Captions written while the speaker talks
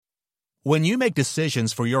When you make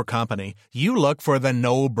decisions for your company, you look for the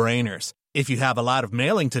no-brainers. If you have a lot of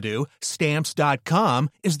mailing to do, Stamps.com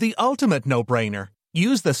is the ultimate no-brainer.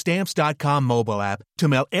 Use the Stamps.com mobile app to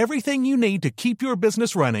mail everything you need to keep your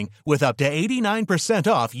business running with up to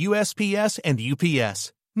 89% off USPS and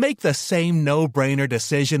UPS. Make the same no-brainer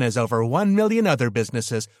decision as over 1 million other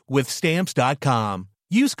businesses with Stamps.com.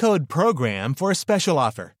 Use code PROGRAM for a special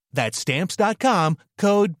offer. That's Stamps.com,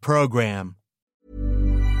 code PROGRAM.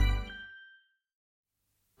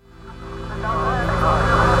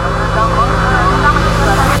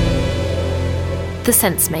 The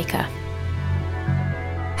Sense Maker.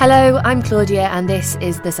 Hello, I'm Claudia and this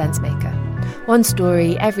is The Sense Maker. One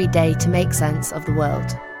story every day to make sense of the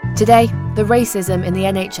world. Today, the racism in the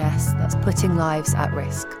NHS that's putting lives at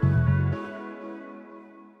risk.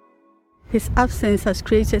 His absence has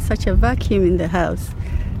created such a vacuum in the house,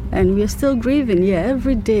 and we're still grieving,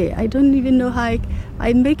 every day. I don't even know how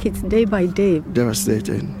I make it day by day.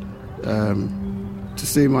 Devastating. To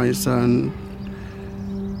see my son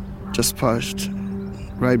just passed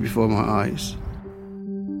right before my eyes.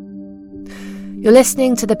 You're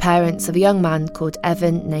listening to the parents of a young man called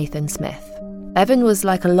Evan Nathan Smith. Evan was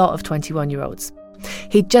like a lot of 21-year-olds.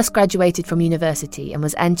 He'd just graduated from university and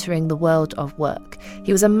was entering the world of work.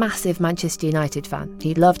 He was a massive Manchester United fan.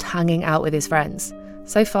 He loved hanging out with his friends.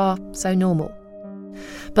 So far, so normal.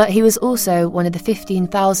 But he was also one of the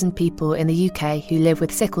 15,000 people in the UK who live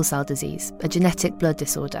with sickle cell disease, a genetic blood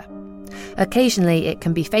disorder. Occasionally it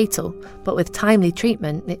can be fatal, but with timely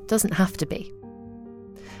treatment it doesn't have to be.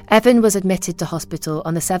 Evan was admitted to hospital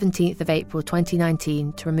on the 17th of April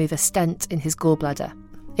 2019 to remove a stent in his gallbladder.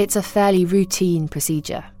 It's a fairly routine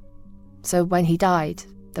procedure. So when he died,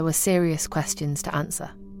 there were serious questions to answer.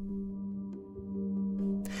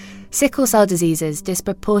 Sickle cell diseases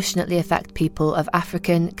disproportionately affect people of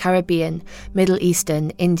African, Caribbean, Middle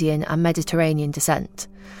Eastern, Indian and Mediterranean descent.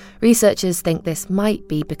 Researchers think this might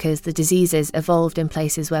be because the diseases evolved in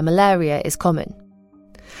places where malaria is common.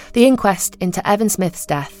 The inquest into Evan Smith's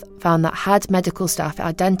death found that had medical staff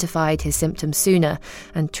identified his symptoms sooner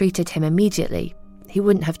and treated him immediately, he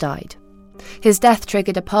wouldn't have died. His death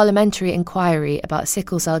triggered a parliamentary inquiry about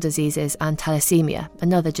sickle cell diseases and thalassemia,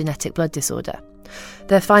 another genetic blood disorder.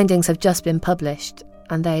 Their findings have just been published,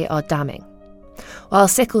 and they are damning. While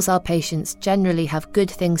sickle cell patients generally have good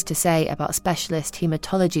things to say about specialist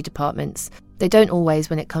haematology departments, they don't always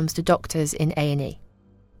when it comes to doctors in A&E.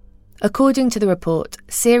 According to the report,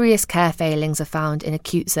 serious care failings are found in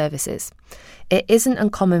acute services. It isn't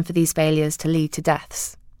uncommon for these failures to lead to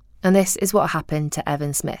deaths. And this is what happened to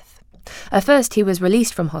Evan Smith. At first he was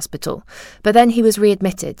released from hospital, but then he was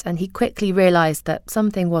readmitted and he quickly realised that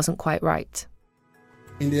something wasn't quite right.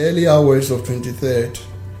 In the early hours of 23rd,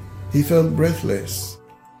 he felt breathless.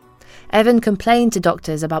 Evan complained to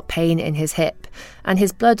doctors about pain in his hip, and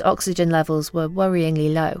his blood oxygen levels were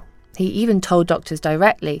worryingly low. He even told doctors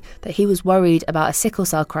directly that he was worried about a sickle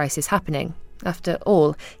cell crisis happening. After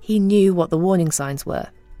all, he knew what the warning signs were.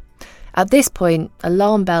 At this point,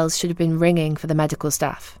 alarm bells should have been ringing for the medical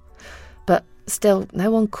staff. But still,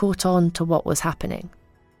 no one caught on to what was happening.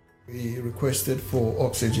 We requested for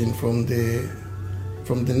oxygen from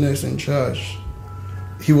the nurse in charge.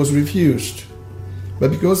 He was refused.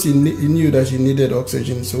 But because he knew that he needed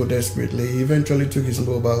oxygen so desperately, he eventually took his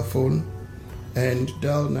mobile phone and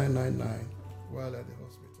dialed 999 while at the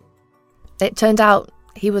hospital. It turned out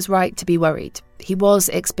he was right to be worried. He was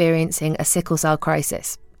experiencing a sickle cell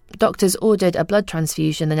crisis. Doctors ordered a blood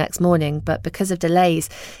transfusion the next morning, but because of delays,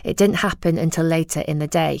 it didn't happen until later in the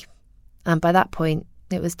day. And by that point,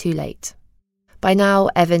 it was too late. By now,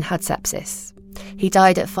 Evan had sepsis. He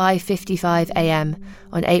died at 5:55 a.m.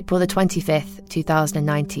 on April the 25th,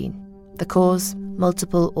 2019. The cause,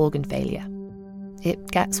 multiple organ failure.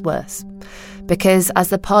 It gets worse, because as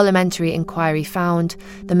the parliamentary inquiry found,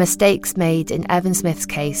 the mistakes made in Evan Smith's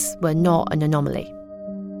case were not an anomaly.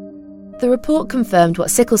 The report confirmed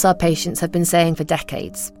what sickle cell patients have been saying for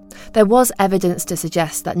decades. There was evidence to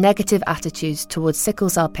suggest that negative attitudes towards sickle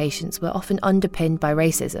cell patients were often underpinned by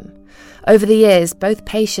racism. Over the years, both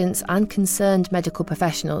patients and concerned medical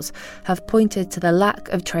professionals have pointed to the lack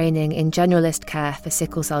of training in generalist care for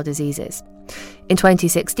sickle cell diseases. In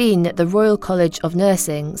 2016, the Royal College of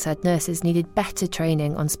Nursing said nurses needed better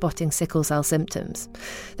training on spotting sickle cell symptoms.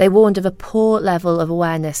 They warned of a poor level of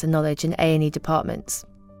awareness and knowledge in A&E departments.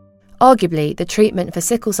 Arguably, the treatment for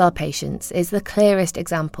sickle cell patients is the clearest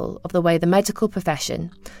example of the way the medical profession,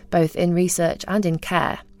 both in research and in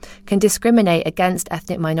care, can discriminate against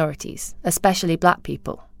ethnic minorities, especially black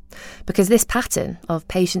people. Because this pattern of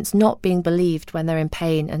patients not being believed when they're in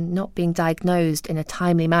pain and not being diagnosed in a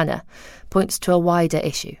timely manner points to a wider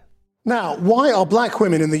issue. Now, why are black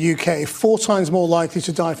women in the UK 4 times more likely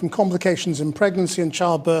to die from complications in pregnancy and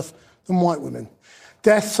childbirth than white women?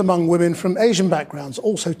 Deaths among women from Asian backgrounds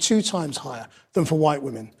also 2 times higher than for white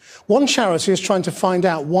women. One charity is trying to find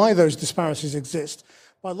out why those disparities exist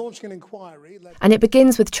by launching an inquiry. And it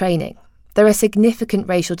begins with training. There are significant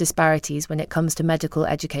racial disparities when it comes to medical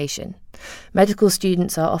education. Medical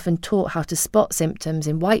students are often taught how to spot symptoms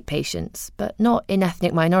in white patients, but not in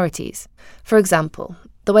ethnic minorities. For example,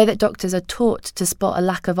 the way that doctors are taught to spot a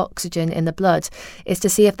lack of oxygen in the blood is to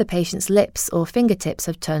see if the patient's lips or fingertips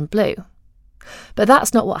have turned blue. But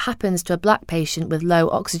that's not what happens to a black patient with low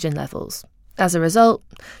oxygen levels. As a result,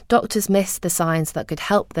 doctors miss the signs that could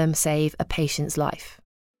help them save a patient's life.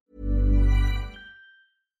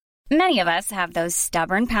 Many of us have those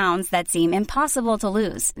stubborn pounds that seem impossible to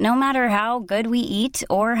lose, no matter how good we eat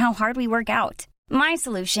or how hard we work out. My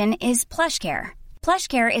solution is PlushCare.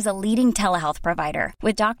 PlushCare is a leading telehealth provider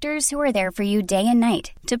with doctors who are there for you day and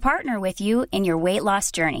night to partner with you in your weight loss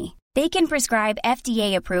journey. They can prescribe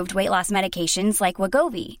FDA-approved weight loss medications like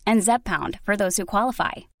Wegovy and Zepbound for those who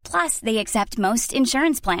qualify. Plus, they accept most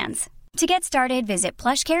insurance plans. To get started, visit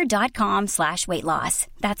plushcare.com/weightloss.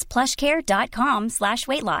 That's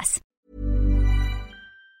plushcare.com/weightloss.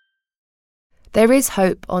 There is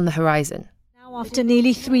hope on the horizon. Now, after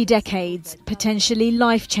nearly 3 decades, potentially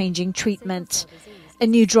life-changing treatment. A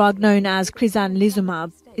new drug known as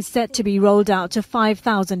crizanlizumab is set to be rolled out to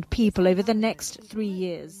 5,000 people over the next 3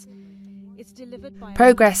 years. It's delivered by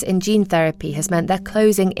Progress in gene therapy has meant they're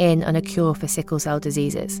closing in on a cure for sickle cell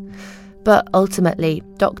diseases. But ultimately,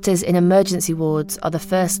 doctors in emergency wards are the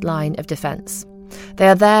first line of defence. They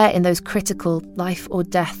are there in those critical life or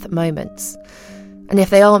death moments. And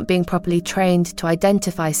if they aren't being properly trained to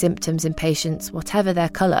identify symptoms in patients, whatever their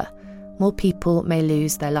colour, more people may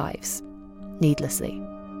lose their lives, needlessly.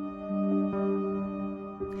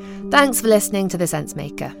 Thanks for listening to The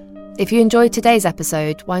Sensemaker. If you enjoyed today's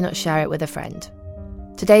episode, why not share it with a friend?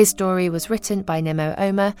 Today's story was written by Nemo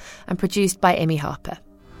Omer and produced by Amy Harper.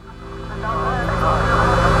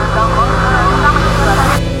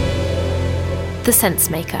 The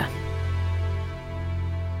Sensemaker.